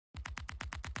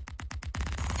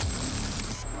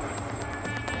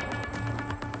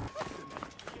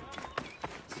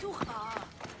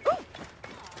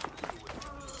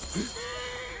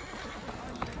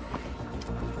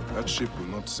That ship will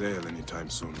not sail anytime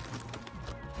soon.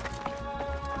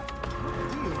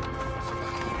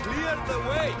 Clear the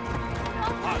way!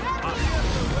 Clear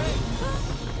the way!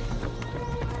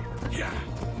 Yeah.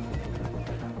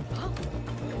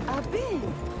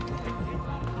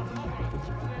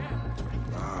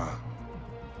 Ah,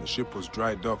 the ship was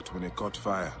dry docked when it caught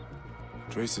fire.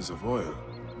 Traces of oil.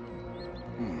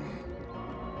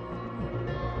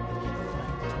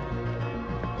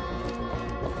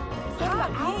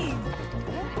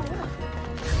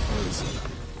 Listen,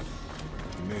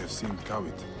 you may have seen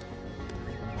Kawit.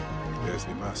 There's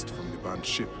the mast from the burnt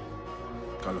ship.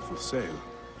 Colorful sail.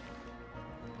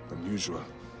 Unusual.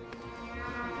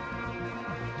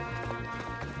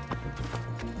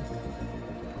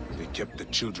 They kept the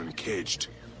children caged.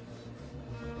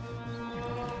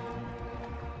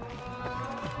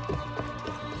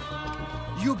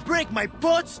 You break my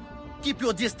pots? Keep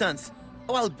your distance,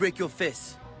 or I'll break your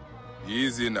face.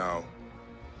 Easy now.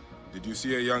 Did you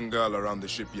see a young girl around the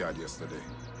shipyard yesterday?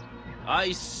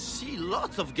 I see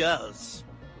lots of girls.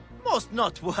 Most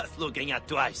not worth looking at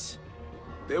twice.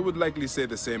 They would likely say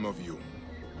the same of you.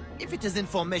 If it is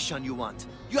information you want,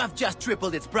 you have just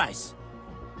tripled its price.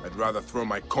 I'd rather throw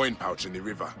my coin pouch in the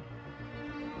river.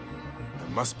 There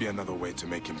must be another way to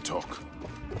make him talk.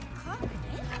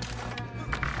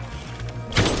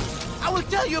 I will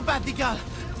tell you about the girl.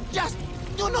 Just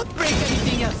do not break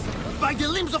anything else. By the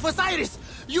limbs of Osiris,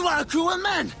 you are a cruel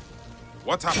man.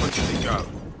 What happened to the girl?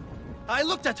 I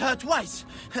looked at her twice.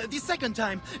 The second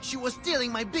time, she was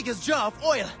stealing my biggest jar of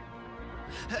oil.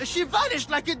 She vanished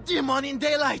like a demon in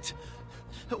daylight.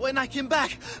 When I came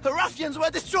back, ruffians were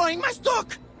destroying my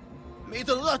stock. Made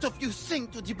a lot of you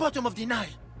sink to the bottom of the Nile.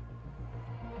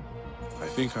 I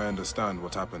think I understand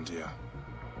what happened here.